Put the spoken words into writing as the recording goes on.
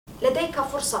لديك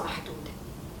فرصة محدودة،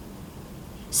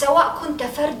 سواء كنت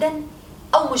فردا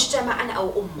أو مجتمعا أو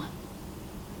أمة.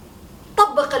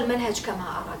 طبق المنهج كما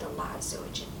أراد الله عز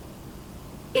وجل.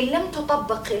 إن لم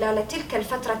تطبق خلال تلك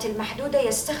الفترة المحدودة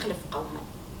يستخلف قوما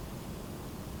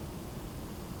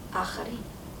آخرين.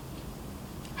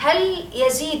 هل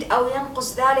يزيد أو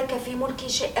ينقص ذلك في ملك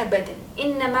شيء؟ أبدا.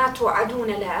 إنما توعدون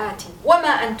لآت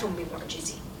وما أنتم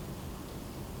بمعجزين.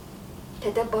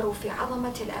 تدبروا في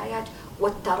عظمة الآيات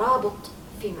والترابط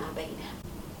فيما بينها.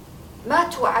 ما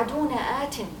توعدون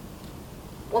آت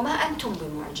وما أنتم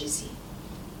بمعجزين.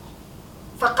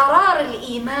 فقرار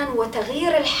الإيمان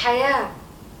وتغيير الحياة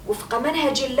وفق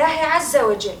منهج الله عز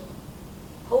وجل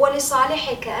هو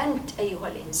لصالحك أنت أيها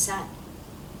الإنسان،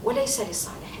 وليس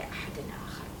لصالح أحد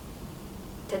آخر.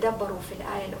 تدبروا في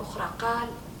الآية الأخرى، قال: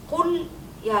 قل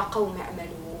يا قوم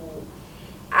اعملوا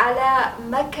على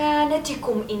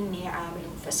مكانتكم إني عامل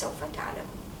فسوف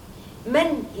تعلمون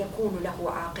من يكون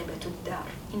له عاقبة الدار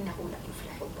إنه لا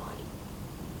يفلح الظالمون.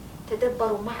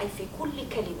 تدبروا معي في كل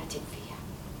كلمة فيها.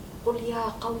 قل يا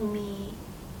قوم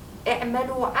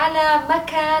اعملوا على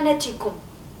مكانتكم.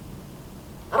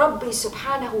 ربي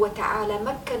سبحانه وتعالى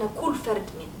مكن كل فرد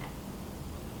منا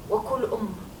وكل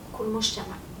أمة كل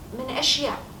مجتمع من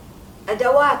أشياء،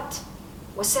 أدوات،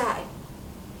 وسائل.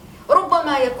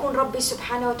 ربما يكون ربي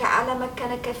سبحانه وتعالى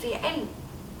مكنك في علم،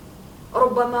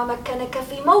 ربما مكنك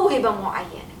في موهبة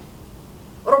معينة،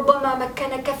 ربما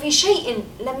مكنك في شيء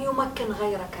لم يمكن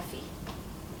غيرك فيه.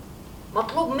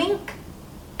 مطلوب منك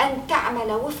أن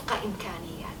تعمل وفق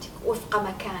إمكانياتك، وفق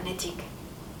مكانتك،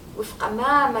 وفق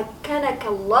ما مكنك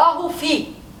الله فيه.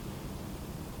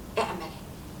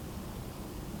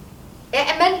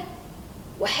 اعمل،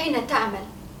 وحين تعمل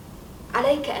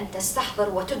عليك أن تستحضر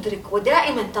وتدرك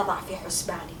ودائما تضع في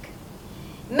حسبانك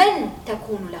من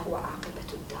تكون له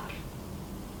عاقبة الدار.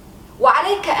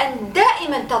 وعليك أن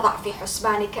دائما تضع في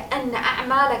حسبانك أن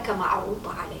أعمالك معروضة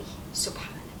عليه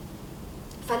سبحانه،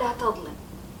 فلا تظلم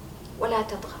ولا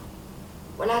تطغى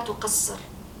ولا تقصر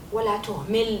ولا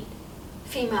تهمل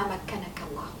فيما مكنك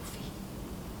الله فيه.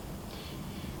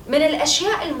 من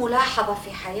الأشياء الملاحظة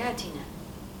في حياتنا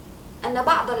أن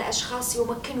بعض الأشخاص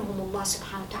يمكنهم الله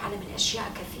سبحانه وتعالى من أشياء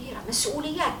كثيرة،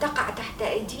 مسؤوليات تقع تحت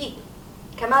أيديهم.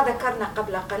 كما ذكرنا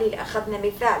قبل قليل، أخذنا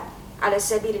مثال على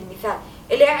سبيل المثال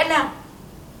الإعلام،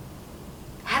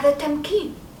 هذا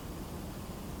تمكين.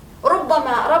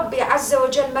 ربما ربي عز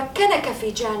وجل مكنك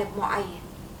في جانب معين،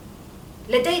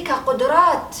 لديك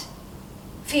قدرات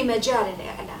في مجال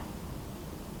الإعلام،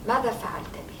 ماذا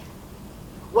فعلت بها؟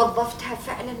 وظفتها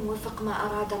فعلا وفق ما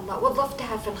أراد الله؟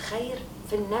 وظفتها في الخير،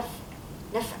 في النفع،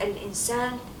 نفع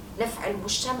الإنسان، نفع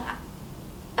المجتمع،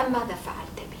 أم ماذا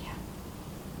فعلت بها؟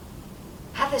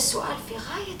 هذا السؤال في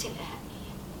غاية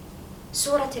الأهمية.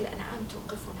 سورة الأنعام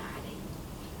توقفنا عليه،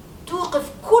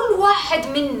 توقف كل واحد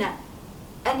منا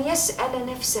أن يسأل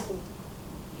نفسه: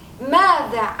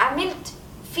 ماذا عملت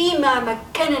فيما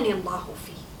مكنني الله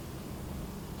فيه؟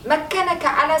 مكنك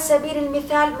على سبيل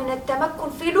المثال من التمكن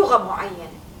في لغة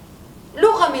معينة،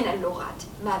 لغة من اللغات،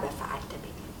 ماذا فعلت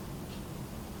بها؟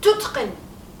 تتقن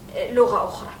لغة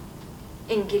أخرى،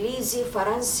 إنجليزي،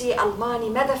 فرنسي، ألماني،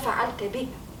 ماذا فعلت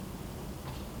بها؟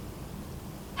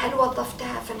 هل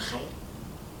وظفتها في الخير؟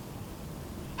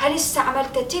 هل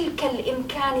استعملت تلك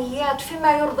الإمكانيات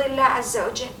فيما يرضي الله عز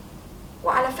وجل؟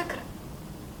 وعلى فكرة،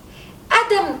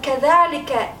 عدم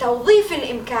كذلك توظيف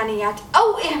الإمكانيات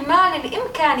أو إهمال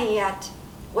الإمكانيات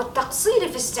والتقصير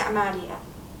في استعمالها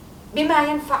بما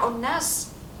ينفع الناس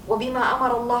وبما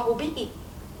أمر الله به،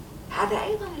 هذا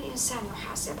أيضا الإنسان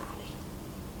يحاسب عليه.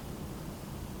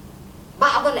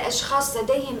 بعض الأشخاص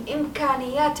لديهم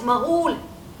إمكانيات مهولة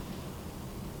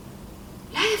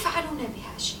لا يفعلون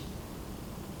بها شيء،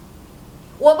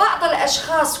 وبعض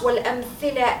الأشخاص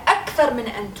والأمثلة أكثر من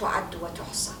أن تعد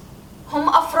وتحصى، هم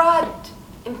أفراد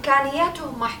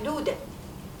إمكانياتهم محدودة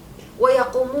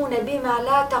ويقومون بما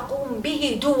لا تقوم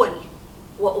به دول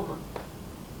وأمم،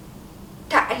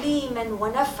 تعليما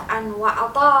ونفعا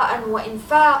وعطاء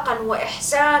وإنفاقا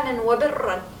وإحسانا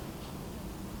وبرا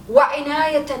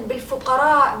وعناية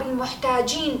بالفقراء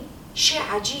بالمحتاجين. شيء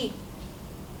عجيب،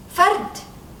 فرد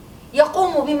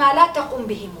يقوم بما لا تقوم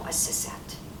به مؤسسات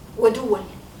ودول.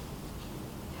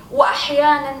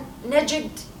 وأحيانا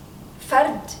نجد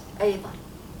فرد أيضا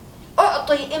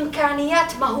أعطي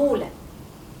إمكانيات مهولة،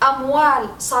 أموال،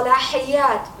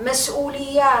 صلاحيات،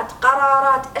 مسؤوليات،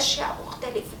 قرارات، أشياء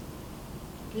مختلفة،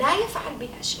 لا يفعل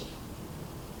بها شيء.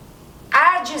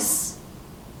 عاجز.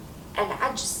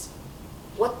 العجز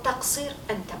والتقصير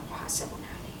أنتم محاسبون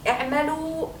عليه.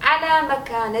 اعملوا على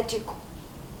مكانتكم،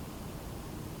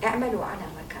 اعملوا على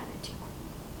مكانتكم.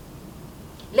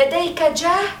 لديك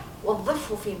جاه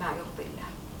وظفه فيما يرضي الله،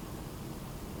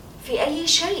 في أي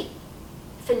شيء،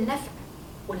 في النفع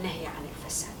والنهي عن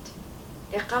الفساد،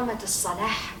 إقامة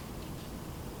الصلاح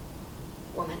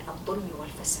ومنع الظلم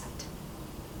والفساد.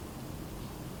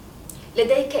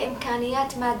 لديك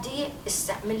إمكانيات مادية،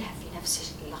 استعملها في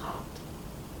نفس الغرض.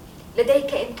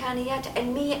 لديك إمكانيات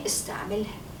علمية،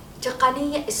 استعملها.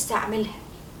 تقنية، استعملها.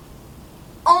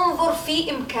 انظر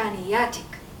في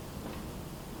إمكانياتك.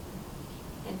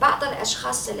 يعني بعض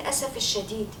الأشخاص للأسف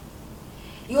الشديد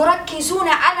يركزون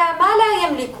على ما لا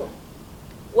يملكون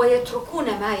ويتركون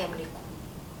ما يملكون،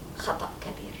 خطأ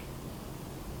كبير.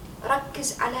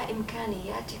 ركز على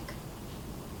إمكانياتك،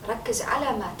 ركز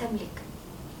على ما تملك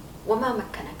وما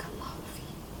مكنك الله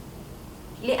فيه،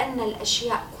 لأن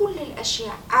الأشياء، كل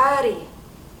الأشياء عارية،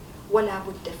 ولا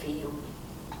بد في يوم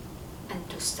أن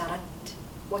تسترد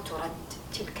وترد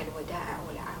تلك الودائع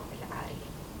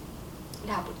العارية،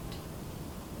 لا بد.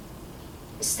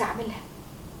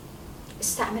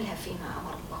 استعملها فيما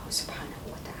أمر الله سبحانه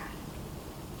وتعالى.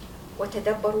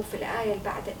 وتدبروا في الآية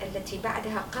التي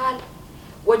بعدها قال: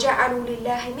 وجعلوا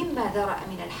لله مما ذرأ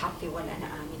من الحرث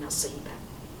والأنعام نصيبا.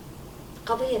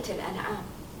 قضية الأنعام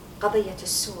قضية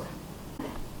السورة،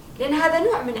 لأن هذا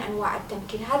نوع من أنواع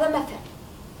التمكين. هذا مثل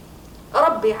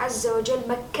ربي عز وجل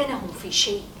مكنهم في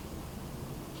شيء،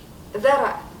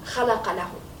 ذرأ، خلق له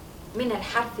من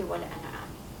الحرث والأنعام.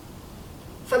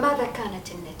 فماذا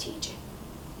كانت النتيجة؟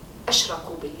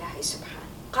 أشركوا بالله سبحانه،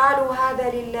 قالوا هذا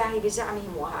لله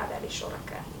بزعمهم وهذا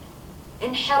لشركائنا.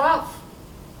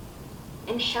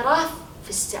 انحراف في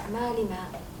استعمال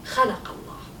ما خلق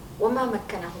الله وما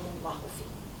مكنهم الله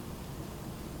فيه.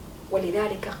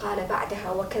 ولذلك قال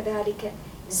بعدها: وكذلك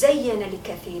زين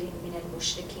لكثير من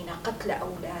المشركين قتل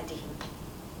أولادهم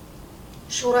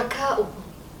شركاؤهم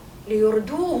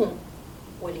ليردوهم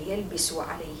وليلبسوا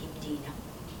عليهم دينهم.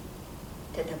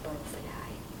 تدبروا في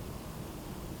الآية.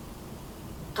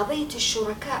 قضية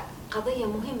الشركاء قضية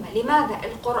مهمة. لماذا؟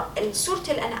 سورة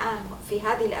الأنعام في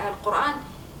هذه الآية، القرآن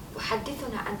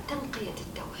يحدثنا عن تنقية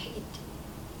التوحيد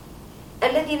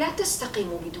الذي لا تستقيم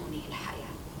بدونه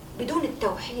الحياة. بدون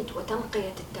التوحيد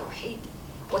وتنقية التوحيد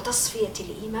وتصفية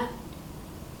الإيمان،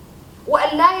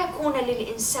 وأن لا يكون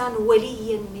للإنسان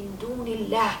وليا من دون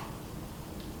الله،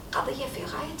 قضية في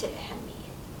غاية الأهمية.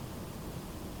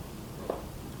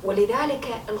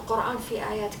 ولذلك القرآن في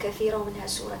آيات كثيرة ومنها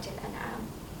سورة الأنعام: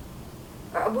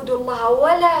 اعبدوا الله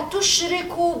ولا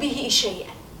تشركوا به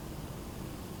شيئا.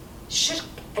 الشرك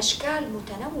أشكال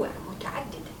متنوعة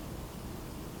متعددة،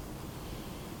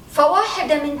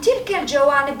 فواحدة من تلك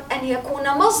الجوانب أن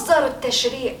يكون مصدر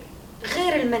التشريع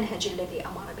غير المنهج الذي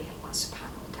أمر به الله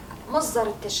سبحانه وتعالى. مصدر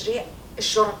التشريع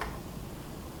الشركاء،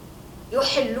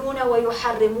 يحلون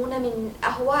ويحرمون من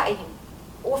أهوائهم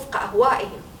وفق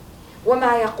أهوائهم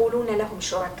وما يقولون لهم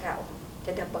شركاؤهم.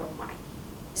 تدبروا معي.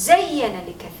 زين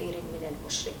لكثير من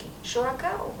المشركين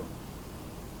شركاؤهم،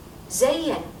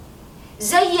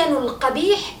 زينوا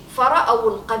القبيح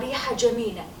فرأوا القبيح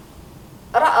جميلا،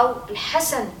 رأوا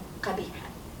الحسن قبيحا،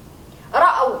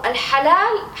 رأوا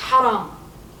الحلال حرام،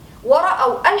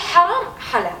 ورأوا الحرام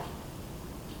حلال.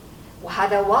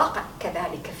 وهذا واقع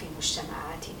كذلك في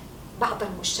مجتمعاتنا. بعض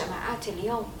المجتمعات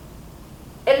اليوم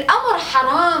الأمر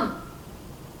حرام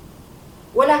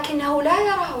ولكنه لا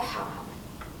يراه حراما.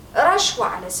 رشوة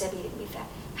على سبيل المثال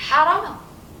حرام،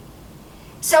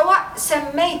 سواء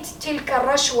سميت تلك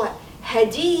الرشوة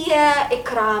هدية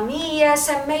إكرامية،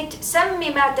 سمي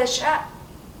ما تشاء،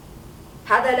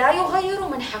 هذا لا يغير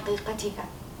من حقيقتها.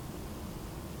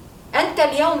 أنت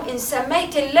اليوم إن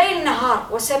سميت الليل نهار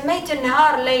وسميت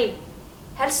النهار ليل،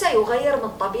 هل سيغير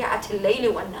من طبيعة الليل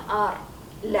والنهار؟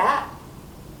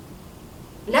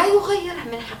 لا يغير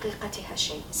من حقيقتها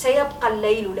شيء. سيبقى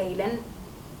الليل ليلا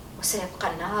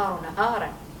وسيبقى النهار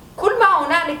نهارا. كل ما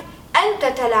هنالك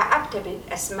أنت تلاعبت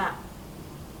بالأسماء.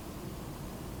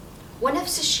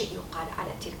 ونفس الشيء يقال على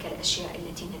تلك الأشياء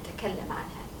التي نتكلم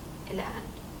عنها الآن: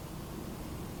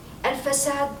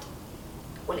 الفساد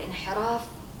والانحراف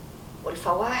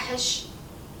والفواحش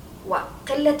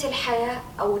وقلة الحياء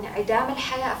أو انعدام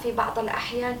الحياء في بعض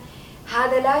الأحيان.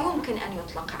 هذا لا يمكن أن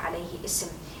يطلق عليه اسم،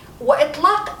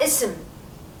 وإطلاق اسم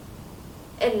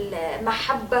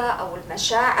المحبة أو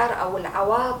المشاعر أو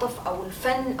العواطف أو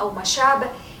الفن أو ما شابه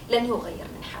لن يغير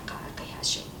من حقائقها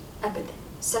شيء أبدا.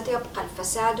 ستبقى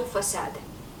الفساد فسادا،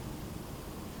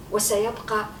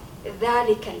 وسيبقى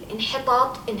ذلك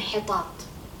الانحطاط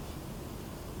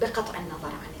بقطع النظر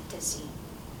عن التزيين،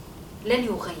 لن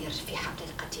يغير في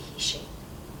حقيقته شيء.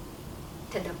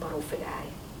 تدبروا في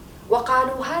الآية: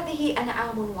 وقالوا هذه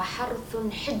أنعام وحرث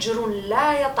حجر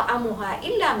لا يطعمها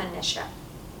إلا من نشاء،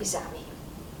 بزعمهم.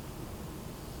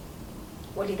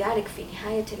 ولذلك في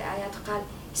نهاية الآيات قال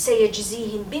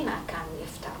سيجزيهم بما كانوا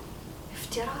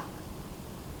يفترون.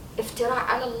 افتراء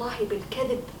على الله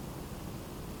بالكذب،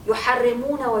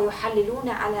 يحرمون ويحللون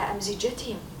على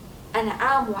أمزجتهم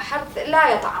أنعام وحرث لا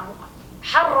يطعمها،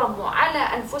 حرموا على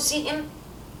أنفسهم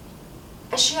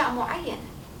أشياء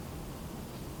معينة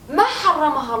ما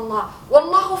حرمها الله،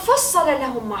 والله فصل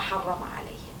لهم ما حرم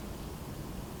عليهم،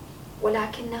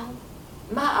 ولكنهم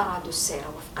ما أرادوا السير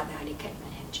وفق ذلك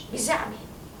المنهج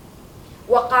بزعمهم،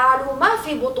 وقالوا ما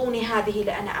في بطون هذه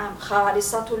الأنعام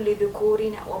خالصة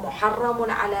لذكورنا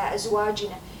ومحرم على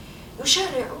أزواجنا،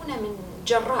 يشرعون من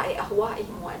جراء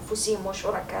أهوائهم وأنفسهم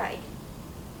وشركائهم.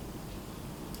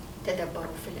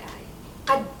 تدبروا في الآية.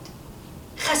 قد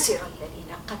خسر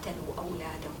الذين قتلوا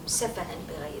أولادهم سفها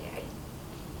بغير علم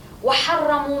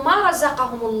وحرموا ما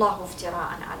رزقهم الله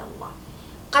افتراء على الله،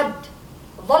 قد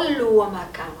ضلوا وما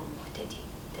كانوا مهتدين.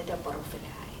 تدبروا في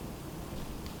الآية.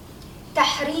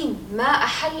 تحريم ما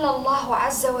أحل الله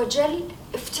عز وجل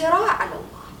افتراء على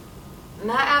الله،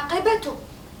 ما عاقبته؟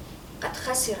 قد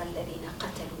خسر الذين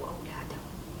قتلوا أولادهم.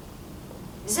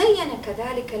 زين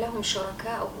كذلك لهم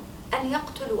شركاؤهم أن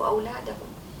يقتلوا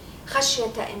أولادهم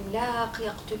خشية إملاق،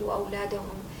 يقتلوا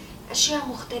أولادهم أشياء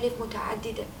مختلف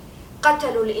متعددة.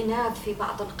 قتلوا الإناث في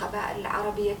بعض القبائل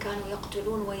العربية، كانوا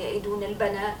يقتلون ويئدون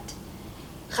البنات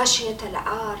خشية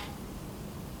العار.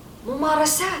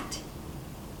 ممارسات.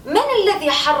 من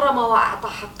الذي حرم وأعطى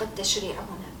حق التشريع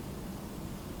هنا؟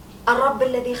 الرب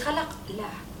الذي خلق؟ لا.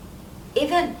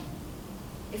 إذن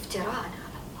افتراء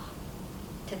على الله.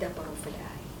 تدبروا في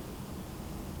الآية.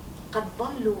 قد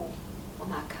ضلوا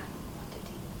وما كانوا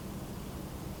مهتدين.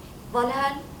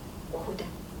 ضلال وهدى،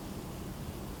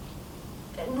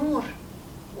 نور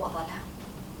وظلام،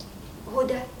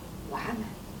 هدى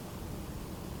وعمى،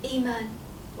 إيمان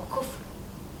وكفر.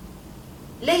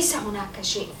 ليس هناك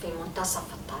شيء في منتصف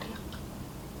الطريق،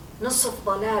 نصف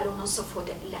ضلال ونصف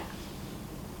هدى، لا.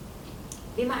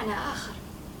 بمعنى آخر،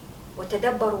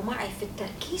 وتدبروا معي في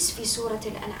التركيز في سورة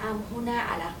الأنعام هنا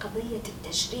على قضية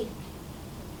التشريع،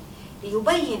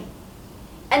 ليبين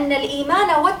أن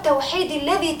الإيمان والتوحيد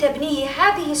الذي تبنيه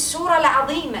هذه السورة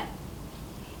العظيمة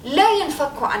لا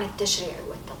ينفك عن التشريع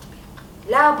والتطبيق.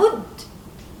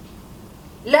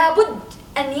 لابد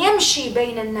أن يمشي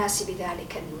بين الناس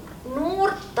بذلك النور،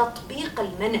 نور تطبيق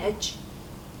المنهج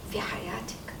في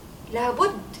حياتك.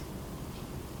 لابد.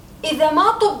 إذا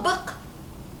ما طبق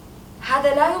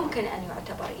هذا لا يمكن أن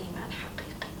يعتبر إيمان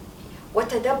حقيقي.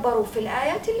 وتدبروا في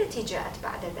الآيات التي جاءت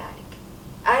بعد ذلك،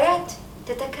 آيات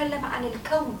تتكلم عن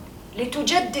الكون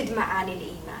لتجدد معاني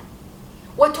الإيمان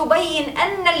وتبين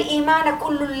أن الإيمان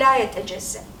كل لا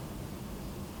يتجزأ.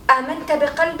 آمنت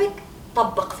بقلبك،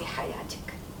 طبق في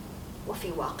حياتك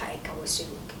وفي واقعك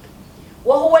وسلوكك.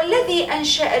 وهو الذي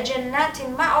أنشأ جنات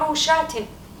معروشات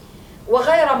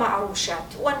وغير معروشات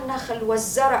والنخل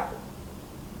والزرع.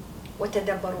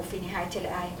 وتدبروا في نهاية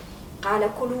الآية، قال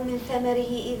كلوا من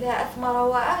ثمره إذا أثمر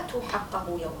وآتوا حقه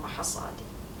يوم حصاده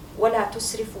ولا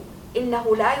تسرفوا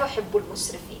إنه لا يحب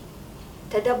المسرفين.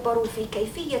 تدبروا في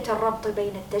كيفية الربط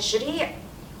بين التشريع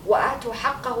وآتوا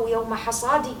حقه يوم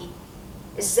حصاده،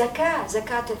 الزكاة،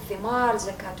 زكاة الثمار،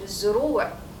 زكاة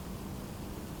الزروع،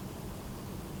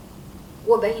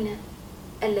 وبين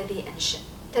الذي أنشأ.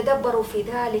 تدبروا في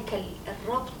ذلك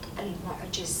الربط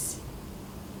المعجز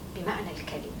بمعنى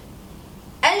الكلمة.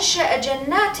 أنشأ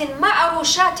جنات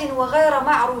معروشات وغير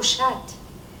معروشات،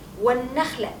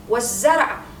 والنخل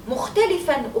والزرع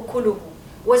مختلفا أكله،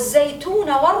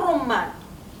 والزيتون والرمان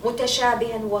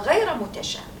متشابها وغير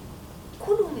متشابه،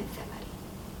 كلوا من ثمره.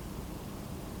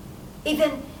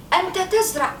 إذن أنت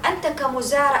تزرع، أنت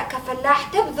كمزارع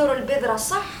كفلاح تبذر البذرة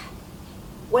صح،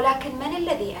 ولكن من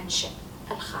الذي أنشأ؟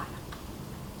 الخالق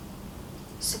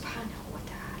سبحانه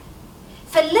وتعالى.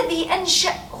 فالذي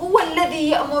أنشأ هو الذي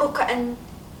يأمرك أن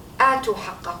آتوا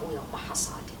حقه يوم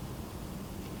حصاده.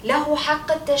 له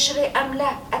حق التشريع أم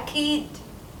لا؟ أكيد.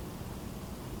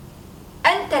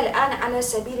 أنت الآن على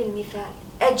سبيل المثال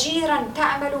أجيرا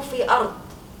تعمل في أرض،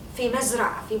 في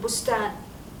مزرعة، في بستان،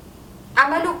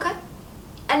 عملك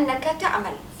أنك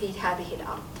تعمل في هذه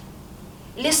الأرض.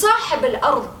 لصاحب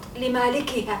الأرض،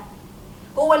 لمالكها،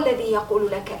 هو الذي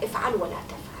يقول لك افعل ولا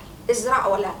تفعل، ازرع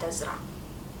ولا تزرع،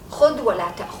 خذ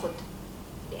ولا تأخذ،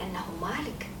 لأنه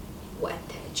مالك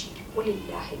وأنت أجير.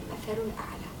 ولله المثل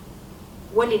الأعلى،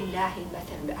 ولله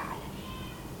المثل الأعلى.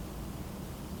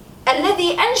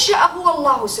 الذي أنشأ هو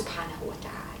الله سبحانه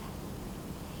وتعالى،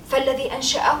 فالذي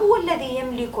أنشأ هو الذي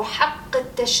يملك حق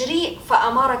التشريع،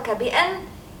 فأمرك بأن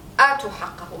آتوا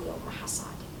حقه يوم حصاده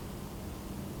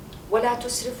ولا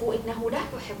تسرفوا إنه لا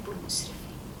يحب المسرفين.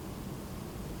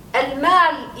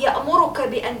 المال يأمرك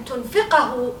بأن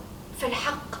تنفقه في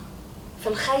الحق، في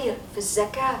الخير، في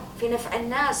الزكاة، في نفع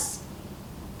الناس.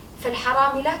 في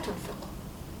الحرام لا تنفقوا.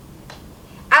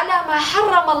 على ما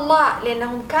حرم الله،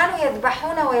 لأنهم كانوا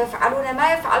يذبحون ويفعلون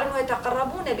ما يفعلون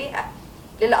ويتقربون بها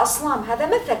للأصنام. هذا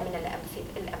مثل من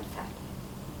الأمثال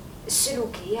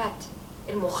السلوكيات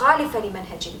المخالفة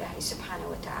لمنهج الله سبحانه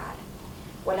وتعالى.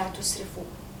 ولا تسرفوا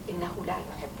إنه لا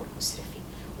يحب المسرفين،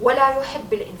 ولا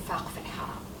يحب الإنفاق في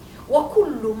الحرام.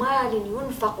 وكل مال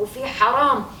ينفق في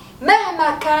حرام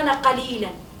مهما كان قليلا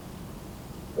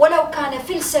ولو كان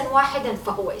فلسا واحدا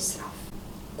فهو إسراف.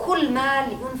 كل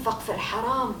مال ينفق في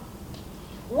الحرام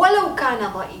ولو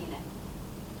كان ضئيلا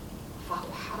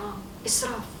فهو حرام،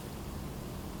 إسراف.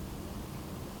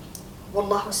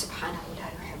 والله سبحانه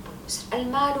لا يحب المسرف.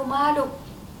 المال ماله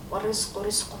والرزق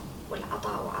رزقه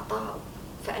والعطاء عطاءه،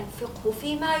 فأنفقه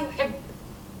فيما يحب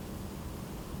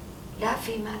لا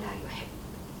فيما لا يحب،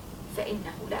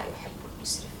 فإنه لا يحب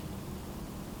المسرفين.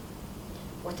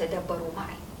 وتدبروا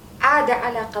معي. عاد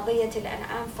على قضية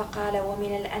الأنعام فقال: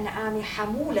 ومن الأنعام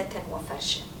حمولة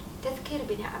وفرشا. تذكير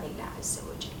بنعم الله عز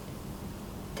وجل،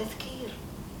 تذكير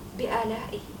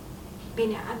بآلائه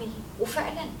بنعمه.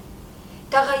 وفعلا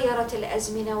تغيرت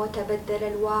الأزمنة وتبدل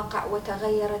الواقع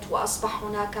وتغيرت وأصبح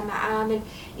هناك معامل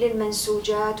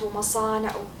للمنسوجات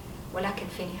ومصانع، ولكن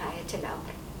في نهاية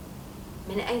الأمر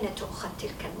من أين تؤخذ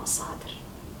تلك المصادر؟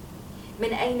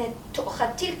 من أين تؤخذ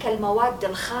تلك المواد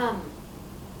الخام؟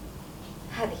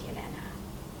 هذه الأنعام.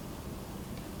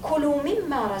 كلوا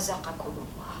مما رزقكم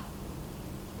الله.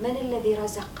 من الذي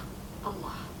رزق؟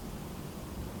 الله،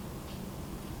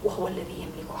 وهو الذي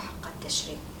يملك حق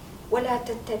التشريع. ولا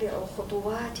تتبعوا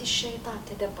خطوات الشيطان.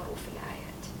 تدبروا في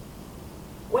الآيات.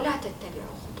 ولا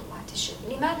تتبعوا خطوات الشيطان.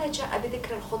 لماذا جاء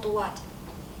بذكر الخطوات؟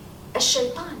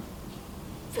 الشيطان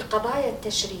في قضايا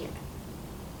التشريع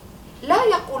لا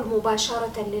يقول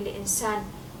مباشرة للإنسان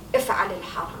افعل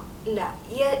الحرام، لا،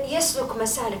 يسلك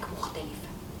مسالك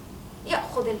مختلفة.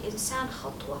 يأخذ الإنسان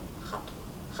خطوة خطوة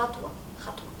خطوة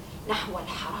خطوة نحو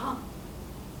الحرام.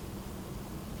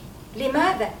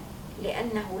 لماذا؟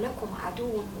 لأنه لكم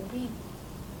عدو مبين،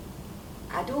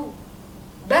 عدو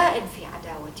بائن في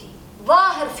عداوته،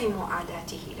 ظاهر في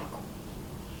معاداته لكم.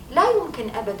 لا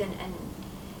يمكن أبدا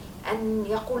أن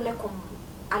يقول لكم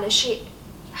على شيء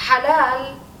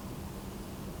حلال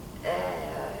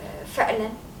فعلا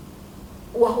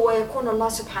وهو يكون الله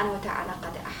سبحانه وتعالى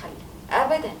قد أحل.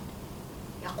 أبدا.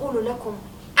 يقول لكم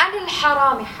عن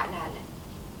الحرام حلالا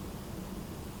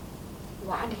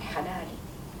وعن الحلال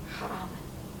حراما،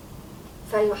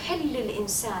 فيحل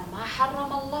الإنسان ما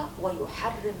حرم الله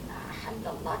ويحرم ما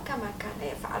أحل الله، كما كان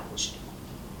يفعل المشركون.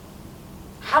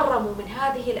 حرموا من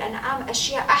هذه الأنعام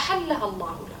أشياء أحلها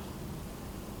الله لهم،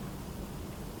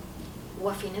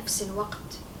 وفي نفس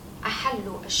الوقت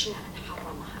أحلوا أشياء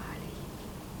حرمها عليهم.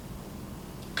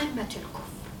 قمة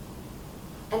الكفر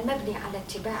المبني على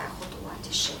اتباع خطوات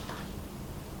الشيطان.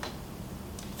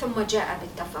 ثم جاء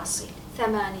بالتفاصيل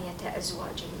 8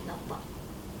 أزواج من الضأن.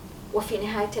 وفي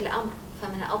نهاية الأمر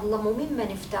فمن أظلم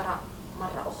ممن افترى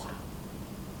مرة أخرى،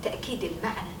 تأكيد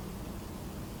المعنى،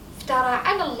 افترى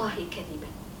على الله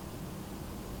كذبا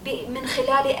من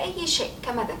خلال أي شيء،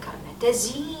 كما ذكرنا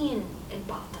تزيين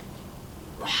الباطل،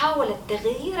 محاولة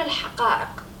تغيير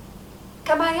الحقائق،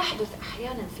 كما يحدث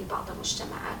أحيانا في بعض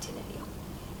مجتمعاتنا اليوم.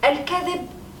 الكذب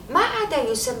ما عاد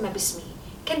يسمى باسمه.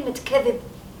 كلمة كذب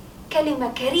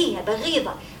كلمة كريهة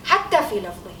بغيضة حتى في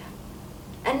لفظها.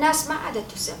 الناس ما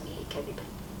عادت تسميه كذبا،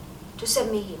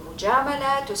 تسميه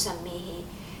مجاملة، تسميه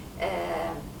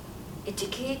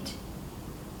اتيكيت،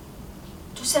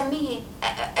 تسميه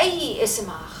أي اسم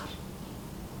آخر.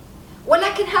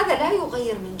 ولكن هذا لا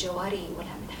يغير من جواره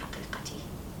ولا من حقيقته.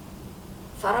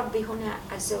 فربي هنا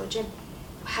عز وجل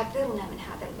يحذرنا من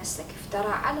هذا المسلك،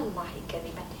 افترى على الله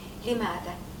كذبا.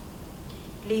 لماذا؟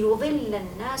 ليضل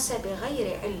الناس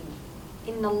بغير علم،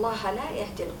 إن الله لا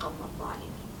يهدي القوم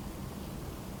الظالمين.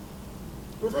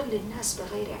 يضل الناس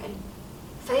بغير علم،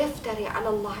 فيفتري على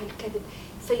الله الكذب،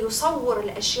 فيصور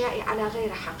الأشياء على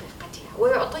غير حقيقتها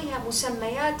ويعطيها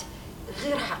مسميات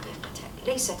غير حقيقتها،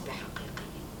 ليست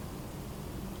بحقيقية.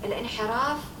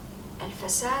 الانحراف،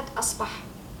 الفساد أصبح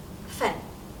فن،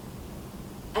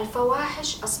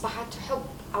 الفواحش أصبحت حب،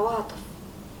 عواطف،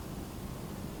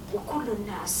 وكل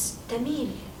الناس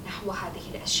تميل نحو هذه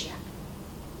الأشياء.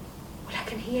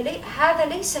 ولكن هذا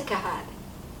ليس كهذا.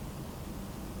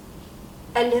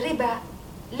 الربا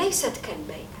ليست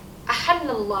كالبيع، أحل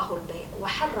الله البيع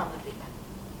وحرم الربا،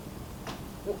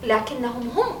 لكنهم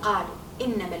هم قالوا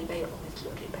إنما البيع مثل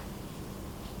الربا،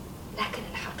 لكن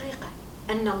الحقيقة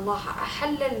أن الله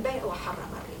أحل البيع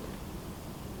وحرم الربا.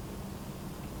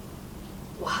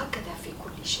 وهكذا في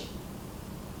كل شيء.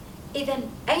 إذن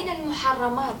أين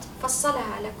المحرمات؟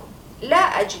 فصلها لكم.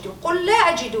 لا أجد، قل لا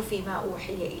أجد فيما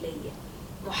أوحي إلي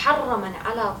محرما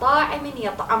على طاعم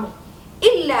يطعمه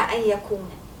إلا أن يكون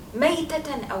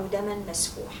ميتة أو دما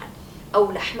مسفوحا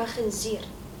أو لحم خنزير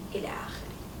إلى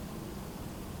آخره،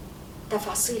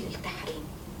 تفاصيل التحريم.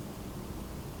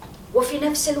 وفي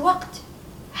نفس الوقت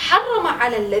حرم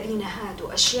على الذين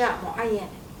هادوا أشياء معينة،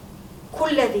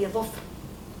 كل ذي ظفر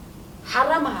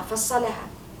حرمها فصلها،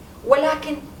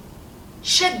 ولكن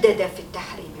شدد في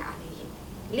التحريم عليهم.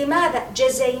 لماذا؟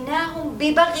 جزيناهم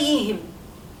ببغيهم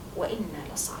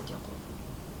وإنا لصادقون.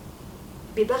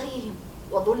 ببغيهم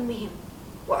وظلمهم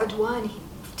وعدوانهم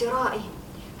وافترائهم،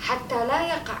 حتى لا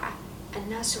يقع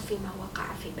الناس فيما وقع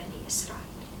في بني إسرائيل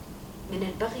من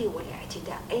البغي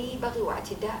والاعتداء. أي بغي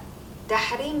واعتداء،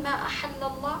 تحريم ما أحل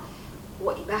الله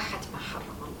وإباحة ما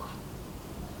حرم الله.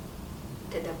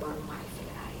 تدبروا معي في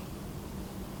الآية.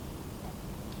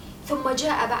 ثم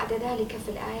جاء بعد ذلك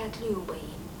في الآيات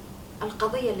ليبين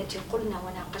القضية التي قلنا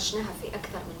وناقشناها في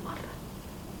أكثر من مرة.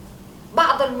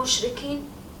 بعض المشركين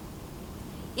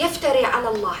يفتري على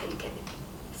الله الكذب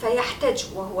فيحتج،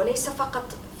 وهو ليس فقط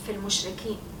في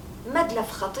المشركين،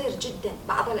 مدلف خطير جدا.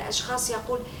 بعض الأشخاص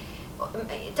يقول،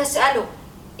 تسأله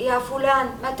يا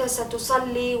فلان متى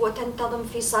ستصلي وتنتظم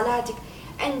في صلاتك؟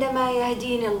 عندما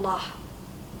يهديني الله.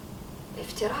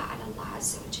 افتراء على الله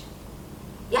عز وجل.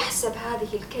 يحسب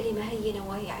هذه الكلمة هينة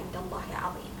وهي عند الله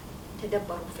عظيمة.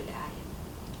 تدبروا في الآية.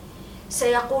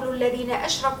 سيقول الذين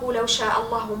أشركوا لو شاء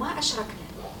الله ما أشركنا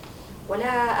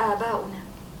ولا آباؤنا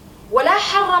ولا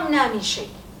حرمنا من شيء.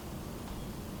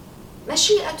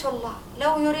 مشيئة الله،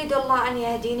 لو يريد الله أن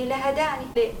يهديني لهداني.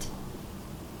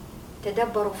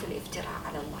 تدبروا في الافتراء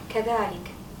على الله.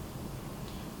 كذلك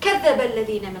كذب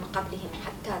الذين من قبلهم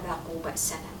حتى ذاقوا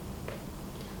بأسنا.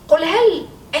 قل هل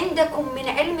عندكم من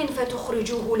علم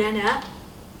فتخرجوه لنا؟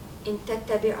 إن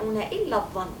تتبعون إلا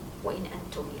الظن وإن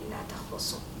أنتم إلا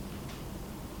تخرصون.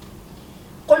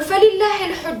 قل فلله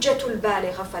الحجة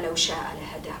البالغة فلو شاء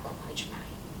لهداكم أجمعين.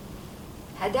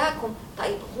 هداكم.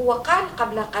 طيب هو قال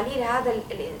قبل قليل هذا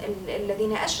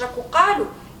الذين أشركوا قالوا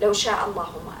لو شاء الله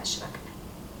ما أشركنا،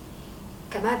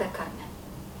 كما ذكرنا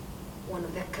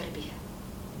ونذكر بها.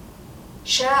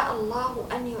 شاء الله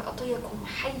أن يعطيكم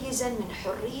حيزا من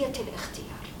حرية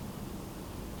الاختيار،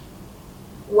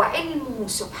 وعلمه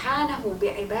سبحانه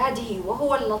بعباده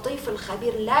وهو اللطيف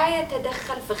الخبير لا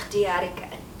يتدخل في اختيارك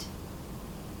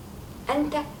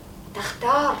أنت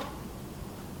تختار.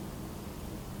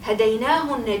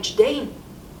 هديناه النجدين،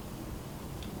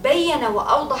 بين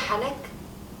وأوضح لك.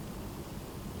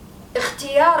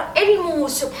 اختيار علمه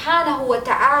سبحانه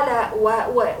وتعالى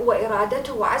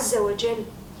وإرادته عز وجل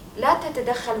لا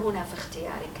تتدخل هنا في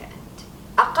اختيارك أنت.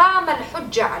 أقام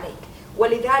الحجة عليك،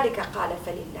 ولذلك قال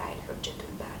فلله الحجة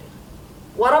البالغة.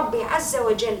 وربي عز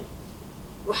وجل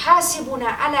يحاسبنا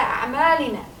على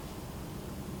أعمالنا،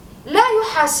 لا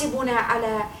يحاسبنا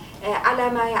على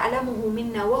ما يعلمه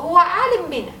منا، وهو عالم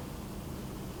بنا،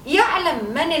 يعلم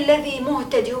من الذي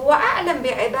مهتدي، هو أعلم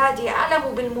بعباده،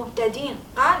 أعلم بالمهتدين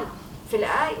قال في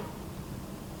الآية.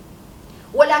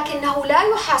 ولكنه لا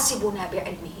يحاسبنا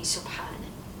بعلمه سبحانه،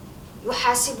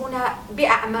 يحاسبنا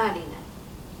بأعمالنا،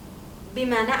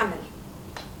 بما نعمل.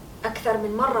 أكثر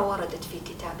من مرة وردت في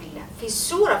كتاب الله، في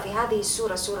السورة، في هذه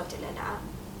السورة، سورة الأنعام،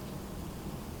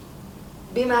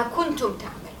 بما كنتم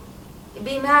تعملون،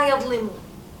 بما يظلمون،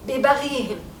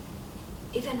 ببغيهم.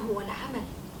 إذن هو العمل.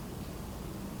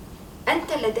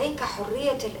 أنت لديك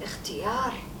حرية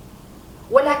الاختيار،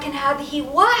 ولكن هذه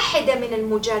واحدة من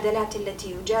المجادلات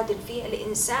التي يجادل فيها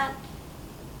الإنسان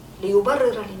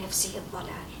ليبرر لنفسه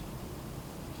الضلال،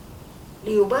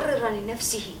 ليبرر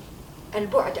لنفسه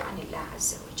البعد عن الله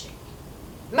عز وجل.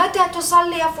 متى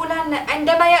تصلي يا فلان؟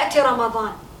 عندما يأتي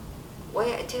رمضان.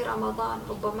 ويأتي رمضان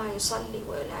ربما يصلي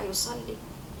ولا يصلي،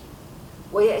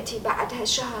 ويأتي بعدها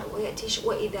شهر، ويأتي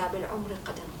وإذا بالعمر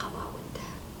قد انقضى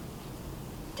وانتهى.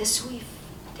 تسويف،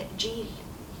 تأجيل،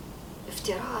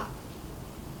 افتراء.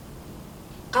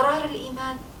 قرار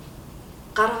الإيمان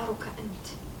قرارك أنت،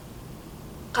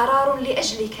 قرار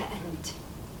لأجلك أنت،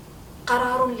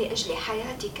 قرار لأجل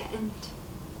حياتك أنت.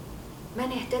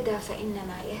 من اهتدى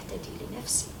فإنما يهتدي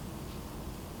لنفسه.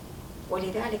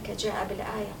 ولذلك جاء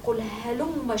بالآية قل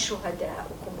هلم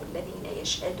شهداؤكم الذين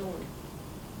يشهدون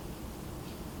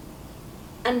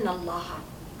أن الله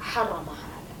حرم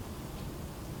هذا،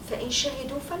 فإن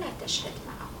شهدوا فلا تشهد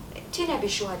معهم. ائتنا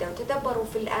بشهداء. وتدبروا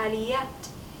في الآليات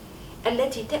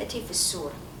التي تأتي في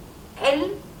السورة،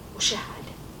 علم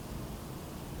وشهادة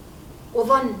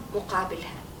وظن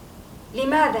مقابلها.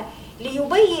 لماذا؟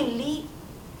 ليبين لي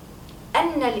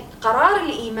أن قرار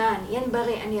الإيمان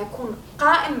ينبغي أن يكون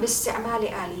قائم باستعمال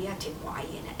آليات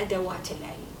معينة، أدوات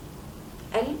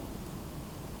العلم،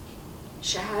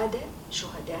 شهادة،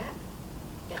 شهداء،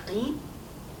 يقين.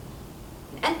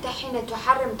 أنت حين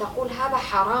تحرم تقول هذا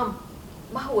حرام،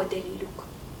 ما هو دليلك؟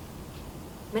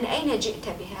 من أين جئت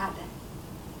بهذا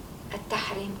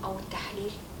التحريم أو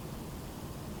التحليل؟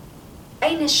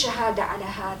 أين الشهادة على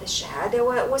هذا؟ الشهادة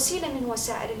وسيلة من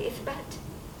وسائل الإثبات،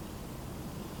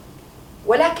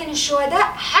 ولكن الشهداء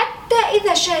حتى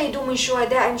إذا شهدوا من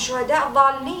شهدائهم شهداء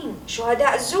ضالين،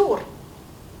 شهداء زور.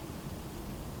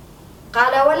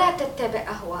 قال ولا تتبع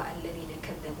أهواء الذين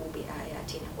كذبوا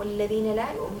بآياتنا والذين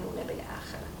لا يؤمنون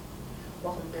بالآخرة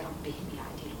وهم بربهم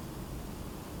يعدلون.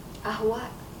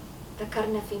 أهواء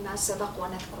ذكرنا فيما سبق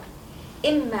ونذكر،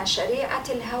 إما شريعة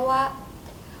الهوى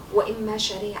وإما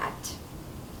شريعة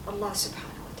الله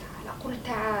سبحانه وتعالى. قل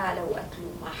تعالوا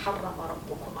أتلوا ما حرم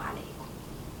ربكم عليكم.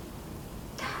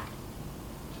 تعالوا،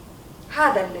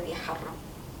 هذا الذي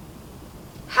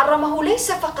حرمه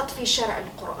ليس فقط في شرع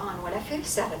القرآن ولا في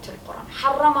رسالة القرآن،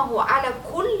 حرمه على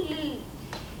كل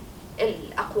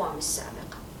الأقوام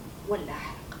السابقة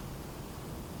واللاحقة.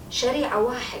 شريعة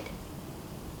واحدة.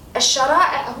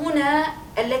 الشرائع هنا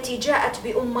التي جاءت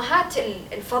بأمهات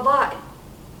الفضائل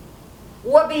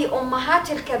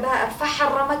وبأمهات الكبائر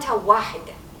فحرمتها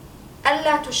واحدة،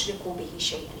 ألا تشركوا به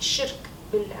شيئا، الشرك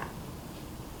بالله،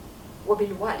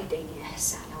 وبالوالدين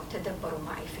إحسانا. وتدبروا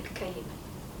معي في الكلمة،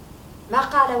 ما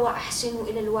قال وأحسنوا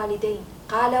إلى الوالدين،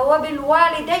 قال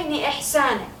وبالوالدين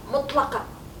إحسانا، مطلق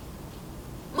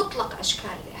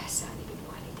أشكال الإحسان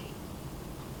بالوالدين.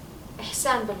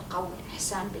 إحسان بالقول،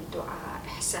 إحسان بالدعاء،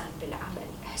 إحسان بالعمل،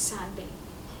 إحسان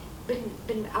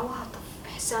بالعواطف،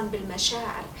 إحسان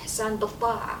بالمشاعر، إحسان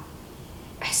بالطاعة،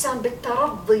 إحسان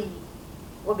بالترضي.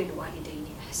 وبالوالدين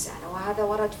إحسانا، وهذا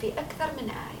ورد في أكثر من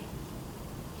آية.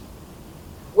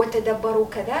 وتدبروا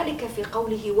كذلك في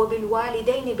قوله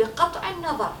وبالوالدين بقطع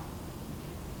النظر،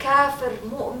 كافر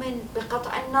مؤمن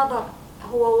بقطع النظر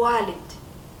هو والد.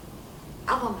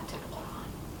 عظمة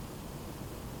القرآن،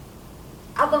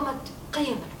 عظمة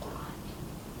قيم القرآن،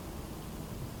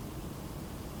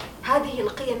 هذه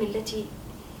القيم التي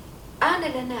آن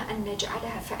لنا أن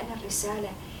نجعلها فعلا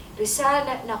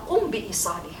رسالة نقوم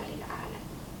بإيصالها للعالم،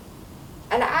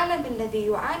 العالم الذي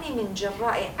يعاني من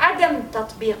جراء عدم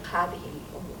تطبيق هذه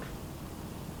الأمور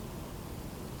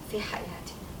في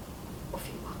حياتنا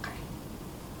وفي واقعنا.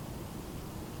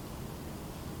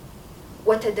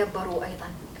 وتدبروا أيضا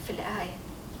في الآية،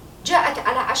 جاءت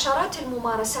على عشرات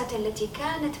الممارسات التي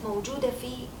كانت موجودة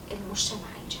في المجتمع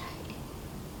الجاهلي.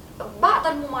 بعض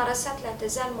الممارسات لا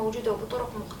تزال موجودة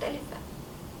وبطرق مختلفة.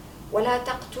 ولا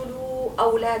تقتلوا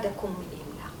أولادكم من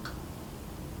إملاق،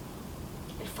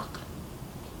 الفقر،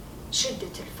 شدة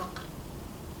الفقر.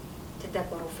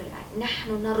 تدبروا في الآية،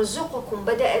 نحن نرزقكم،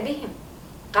 بدأ بهم،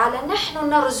 قال نحن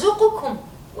نرزقكم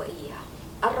وإياهم.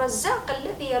 الرزاق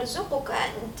الذي يرزقك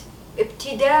أنت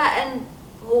ابتداء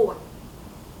هو،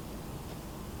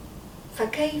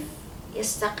 فكيف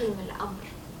يستقيم الأمر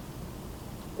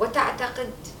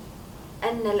وتعتقد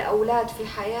أن الأولاد في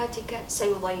حياتك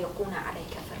سيضيقون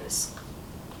عليك في الرزق؟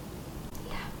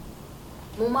 لا،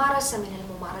 ممارسة من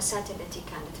الممارسات التي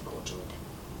كانت موجودة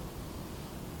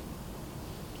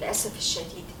للأسف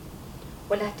الشديد،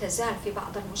 ولا تزال في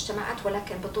بعض المجتمعات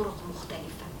ولكن بطرق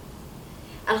مختلفة.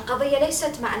 القضية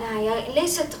ليست معناها،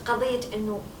 ليست قضية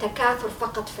أنه تكاثر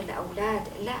فقط في الأولاد،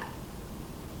 لا،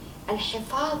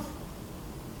 الحفاظ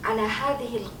على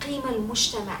هذه القيمة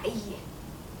المجتمعية،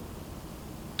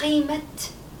 قيمة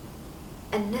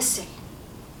النسل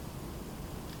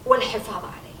والحفاظ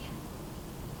عليها،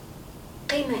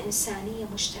 قيمة إنسانية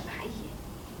مجتمعية.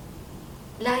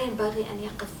 لا ينبغي أن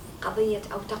يقف قضية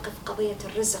أو تقف قضية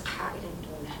الرزق حائلا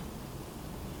دونها.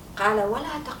 قال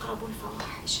ولا تقربوا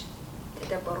الفواحش،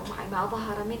 تدبروا معي، ما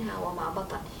ظهر منها وما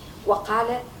بطن.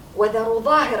 وقال وذروا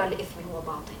ظاهر الإثم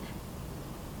وباطنه.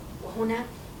 وهنا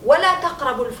ولا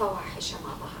تقربوا الفواحش ما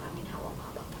ظهر منها وما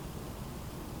بطن.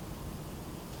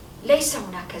 ليس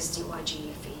هناك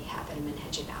ازدواجية في هذا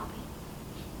المنهج العظيم.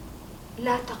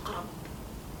 لا تقرب،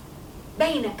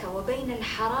 بينك وبين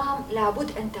الحرام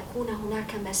لابد أن تكون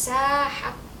هناك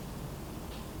مساحة،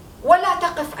 ولا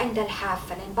تقف عند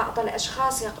الحافة. لأن بعض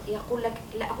الأشخاص يقول لك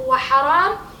لا هو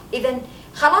حرام، إذن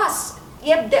خلاص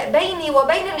يبدأ بيني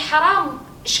وبين الحرام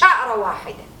شعرة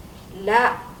واحدة.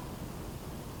 لا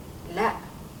لا،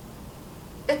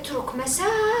 اترك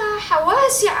مساحة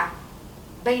واسعة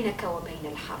بينك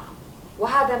وبين الحرام.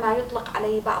 وهذا ما يطلق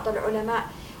عليه بعض العلماء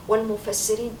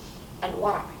والمفسرين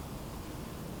الورع.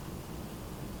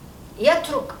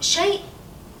 يترك شيء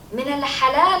من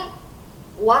الحلال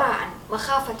ورعا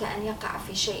مخافة أن يقع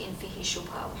في شيء فيه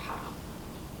شبهة أو حرام.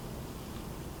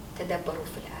 تدبروا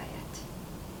في الآيات.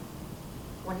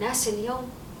 والناس اليوم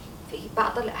في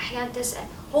بعض الأحيان تسأل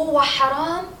هو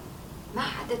حرام؟ ما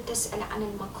عادت تسأل عن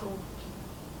المكروه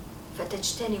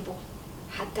فتجتنبه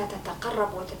حتى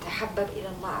تتقرب وتتحبب إلى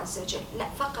الله عز وجل، لا،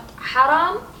 فقط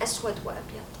حرام أسود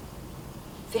وأبيض،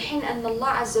 في حين أن الله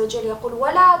عز وجل يقول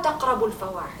ولا تقربوا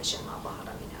الفواحش ما ظهر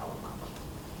منها وما بطن.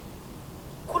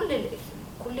 كل الإثم،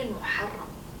 كل المحرم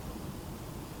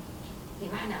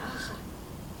بمعنى آخر.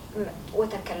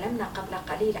 وتكلمنا قبل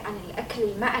قليل عن الأكل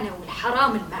المعنوي،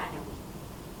 الحرام المعنوي،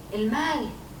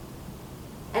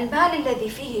 المال الذي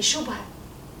فيه شبهة.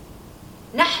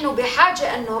 نحن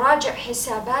بحاجة أن نراجع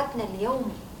حساباتنا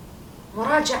اليوم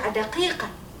مراجعة دقيقة،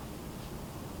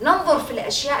 ننظر في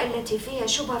الأشياء التي فيها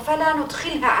شبهة فلا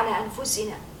ندخلها على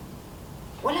أنفسنا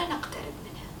ولا نقترب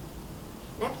منها،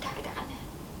 نبتعد عنها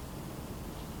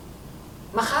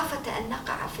مخافة أن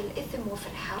نقع في الإثم وفي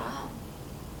الحرام.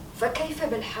 فكيف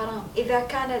بالحرام إذا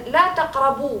كان لا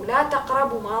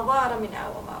تقربوا ما ظهر منها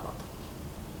وما بطن.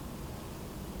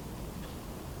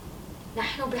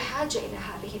 نحن بحاجة إلى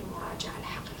هذه المراجعة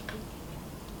الحقيقية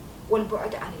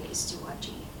والبعد عن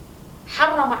الازدواجية.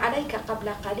 حرم عليك قبل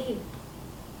قليل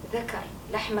ذكر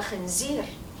لحم خنزير،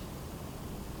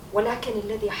 ولكن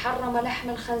الذي حرم لحم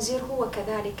الخنزير هو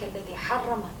كذلك الذي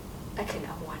حرم أكل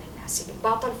أموال الناس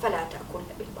بالباطل، فلا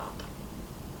تأكلها بالباطل.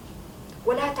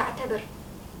 ولا تعتبر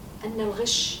أن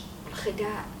الغش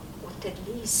والخداع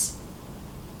والتدليس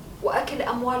وأكل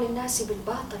أموال الناس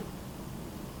بالباطل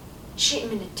شيء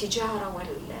من التجارة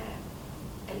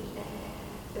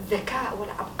والذكاء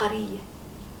والعبقرية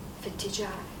في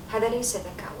التجارة. هذا ليس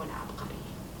ذكاء ولا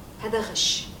عبقرية، هذا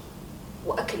غش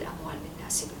وأكل أموال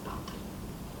الناس بالباطل.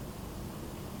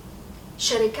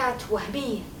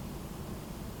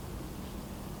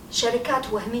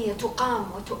 شركات وهمية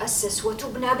تقام وتؤسس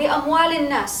وتبنى بأموال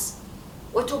الناس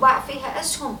وتباع فيها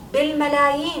أسهم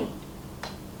بالملايين،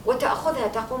 وتأخذها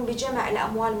تقوم بجمع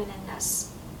الأموال من الناس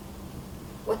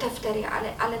وتفتري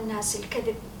على الناس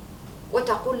الكذب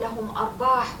وتقول لهم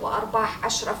أرباح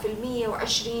 10%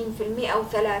 و20%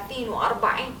 و30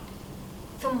 و40،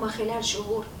 ثم خلال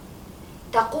شهور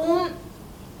تقوم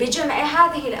بجمع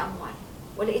هذه الأموال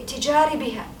والاتجار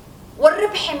بها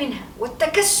والربح منها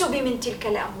والتكسب من تلك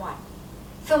الأموال،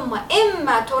 ثم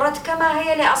إما ترد كما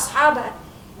هي لأصحابها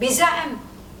بزعم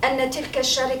أن تلك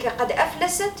الشركة قد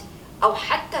أفلست، أو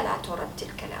حتى لا ترد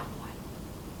تلك الأموال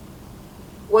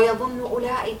ويظن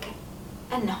أولئك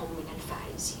أنهم من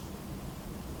الفائزين.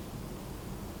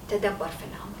 تدبر في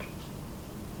الأمر.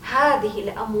 هذه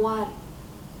الأموال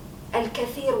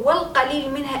الكثير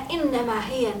والقليل منها إنما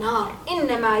هي نار،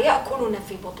 إنما يأكلون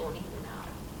في بطونهم نار.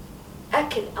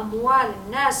 أكل أموال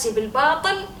الناس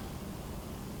بالباطل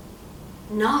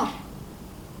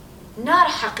نار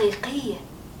حقيقية،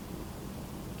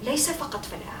 ليس فقط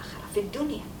في الآخرة، في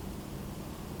الدنيا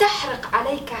تحرق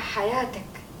عليك حياتك،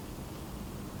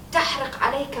 تحرق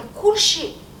عليك كل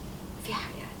شيء في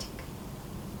حياتك،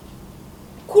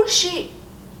 كل شيء.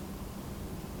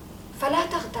 فلا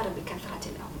تغتر بكثرة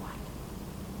الأموال،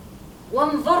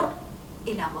 وانظر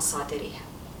إلى مصادرها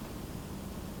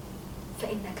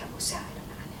فإنك مسائل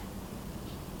عنها.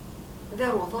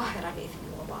 ذروا ظاهر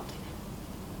الإثم وباطنه.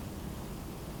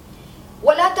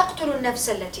 ولا تقتلوا النفس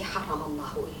التي حرم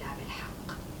الله إلا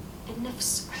بالحق.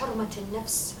 النفس، حرمة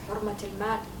النفس، حرمة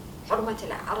المال، حرمة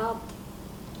الأعراض،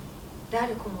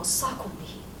 ذلكم وصاكم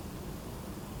به.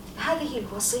 هذه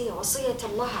الوصية، وصية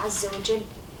الله عز وجل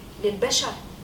للبشر